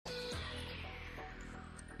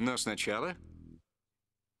Но сначала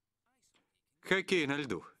хоккей на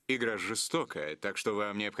льду. Игра жестокая, так что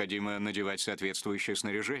вам необходимо надевать соответствующее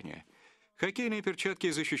снаряжение. Хоккейные перчатки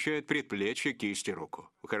защищают предплечье, кисть и руку.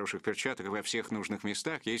 У хороших перчаток во всех нужных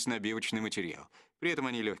местах есть набивочный материал. При этом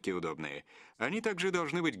они легкие и удобные. Они также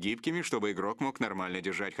должны быть гибкими, чтобы игрок мог нормально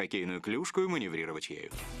держать хоккейную клюшку и маневрировать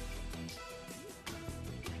ею.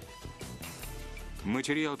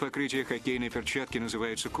 Материал покрытия хоккейной перчатки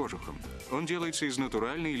называется кожухом. Он делается из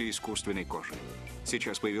натуральной или искусственной кожи.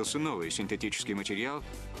 Сейчас появился новый синтетический материал,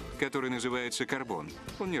 который называется карбон.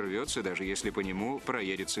 Он не рвется, даже если по нему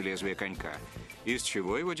проедется лезвие конька. Из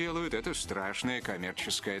чего его делают, это страшная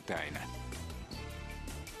коммерческая тайна.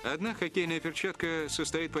 Одна хоккейная перчатка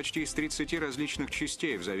состоит почти из 30 различных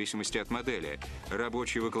частей в зависимости от модели.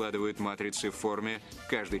 Рабочие выкладывают матрицы в форме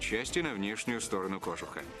каждой части на внешнюю сторону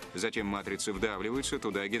кожуха. Затем матрицы вдавливаются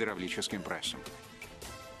туда гидравлическим прессом.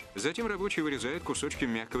 Затем рабочие вырезают кусочки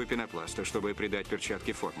мягкого пенопласта, чтобы придать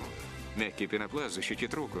перчатке форму. Мягкий пенопласт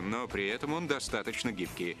защитит руку, но при этом он достаточно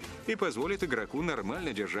гибкий и позволит игроку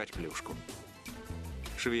нормально держать клюшку.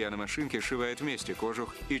 Швея на машинке сшивает вместе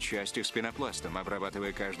кожух и части с пенопластом,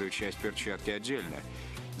 обрабатывая каждую часть перчатки отдельно.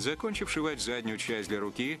 Закончив сшивать заднюю часть для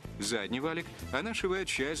руки, задний валик, она сшивает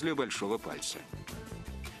часть для большого пальца.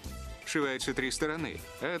 Сшиваются 3 стороны,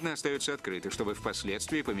 а одна остается открытой, чтобы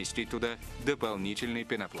впоследствии поместить туда дополнительный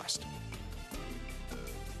пенопласт.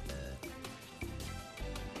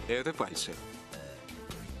 Это пальцы.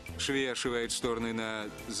 Швея сшивает стороны на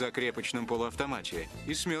закрепочном полуавтомате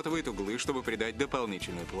и сметывает углы, чтобы придать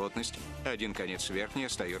дополнительную плотность. Один конец верхний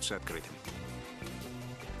остается открытым.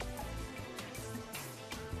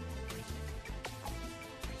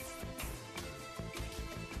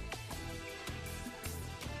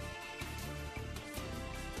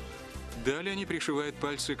 Далее они пришивают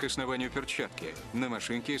пальцы к основанию перчатки на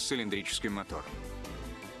машинке с цилиндрическим мотором.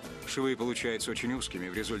 Швы получаются очень узкими,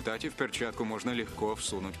 в результате в перчатку можно легко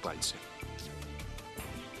всунуть пальцы.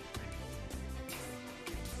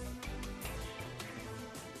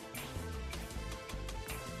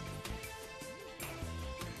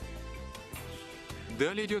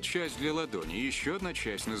 Далее идет часть для ладони. Еще одна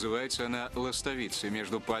часть, называется она ластовицей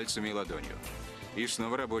между пальцами и ладонью. И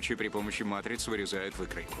снова рабочие при помощи матриц вырезают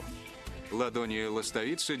выкройку. Ладони и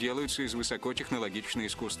ластовицы делаются из высокотехнологичной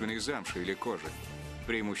искусственной замши или кожи.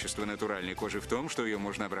 Преимущество натуральной кожи в том, что ее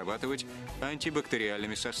можно обрабатывать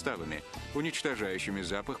антибактериальными составами, уничтожающими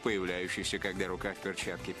запах, появляющийся, когда рука в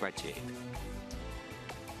перчатке потеет.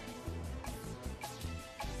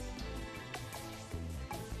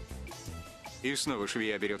 И снова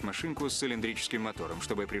швея берет машинку с цилиндрическим мотором,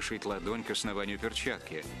 чтобы пришить ладонь к основанию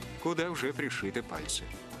перчатки, куда уже пришиты пальцы.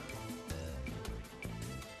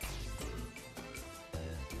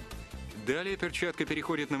 Далее перчатка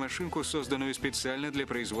переходит на машинку, созданную специально для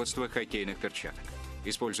производства хоккейных перчаток.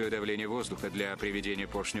 Используя давление воздуха для приведения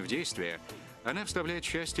поршня в действие, она вставляет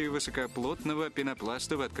части высокоплотного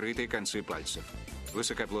пенопласта в открытые концы пальцев.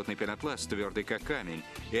 Высокоплотный пенопласт твердый как камень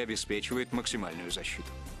и обеспечивает максимальную защиту.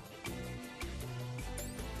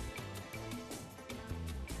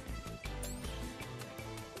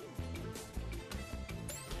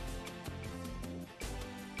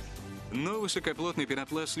 Но высокоплотный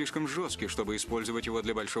пенопласт слишком жесткий, чтобы использовать его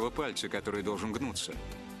для большого пальца, который должен гнуться.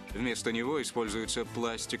 Вместо него используется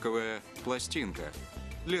пластиковая пластинка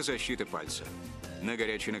для защиты пальца. На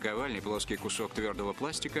горячей наковальне плоский кусок твердого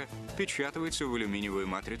пластика впечатывается в алюминиевую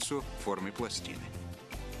матрицу в форме пластины.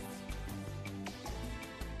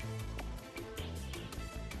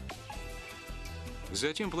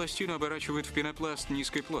 Затем пластину оборачивают в пенопласт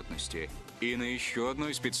низкой плотности и на еще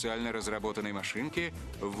одной специально разработанной машинке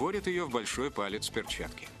вводят ее в большой палец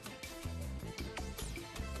перчатки.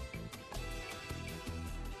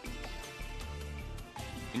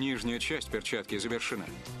 Нижняя часть перчатки завершена.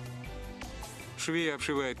 Швея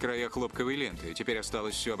обшивает края хлопковой лентой, теперь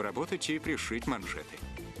осталось все обработать и пришить манжеты.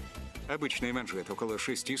 Обычные манжеты около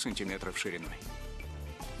 6 сантиметров шириной.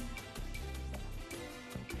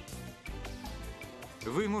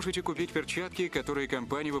 Вы можете купить перчатки, которые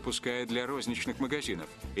компания выпускает для розничных магазинов,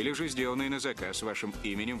 или же сделанные на заказ с вашим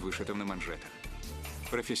именем, вышитым на манжетах.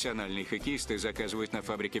 Профессиональные хоккеисты заказывают на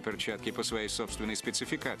фабрике перчатки по своей собственной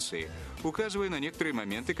спецификации, указывая на некоторые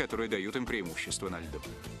моменты, которые дают им преимущество на льду.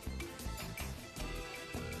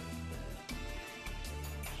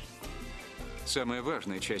 Самая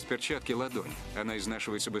важная часть перчатки – ладонь. Она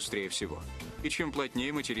изнашивается быстрее всего. И чем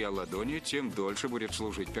плотнее материал ладони, тем дольше будет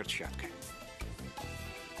служить перчатка.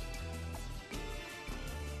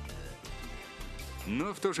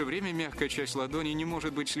 Но в то же время мягкая часть ладони не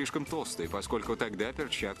может быть слишком толстой, поскольку тогда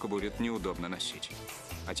перчатку будет неудобно носить.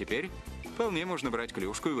 А теперь Вполне можно брать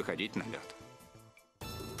клюшку и выходить на лед.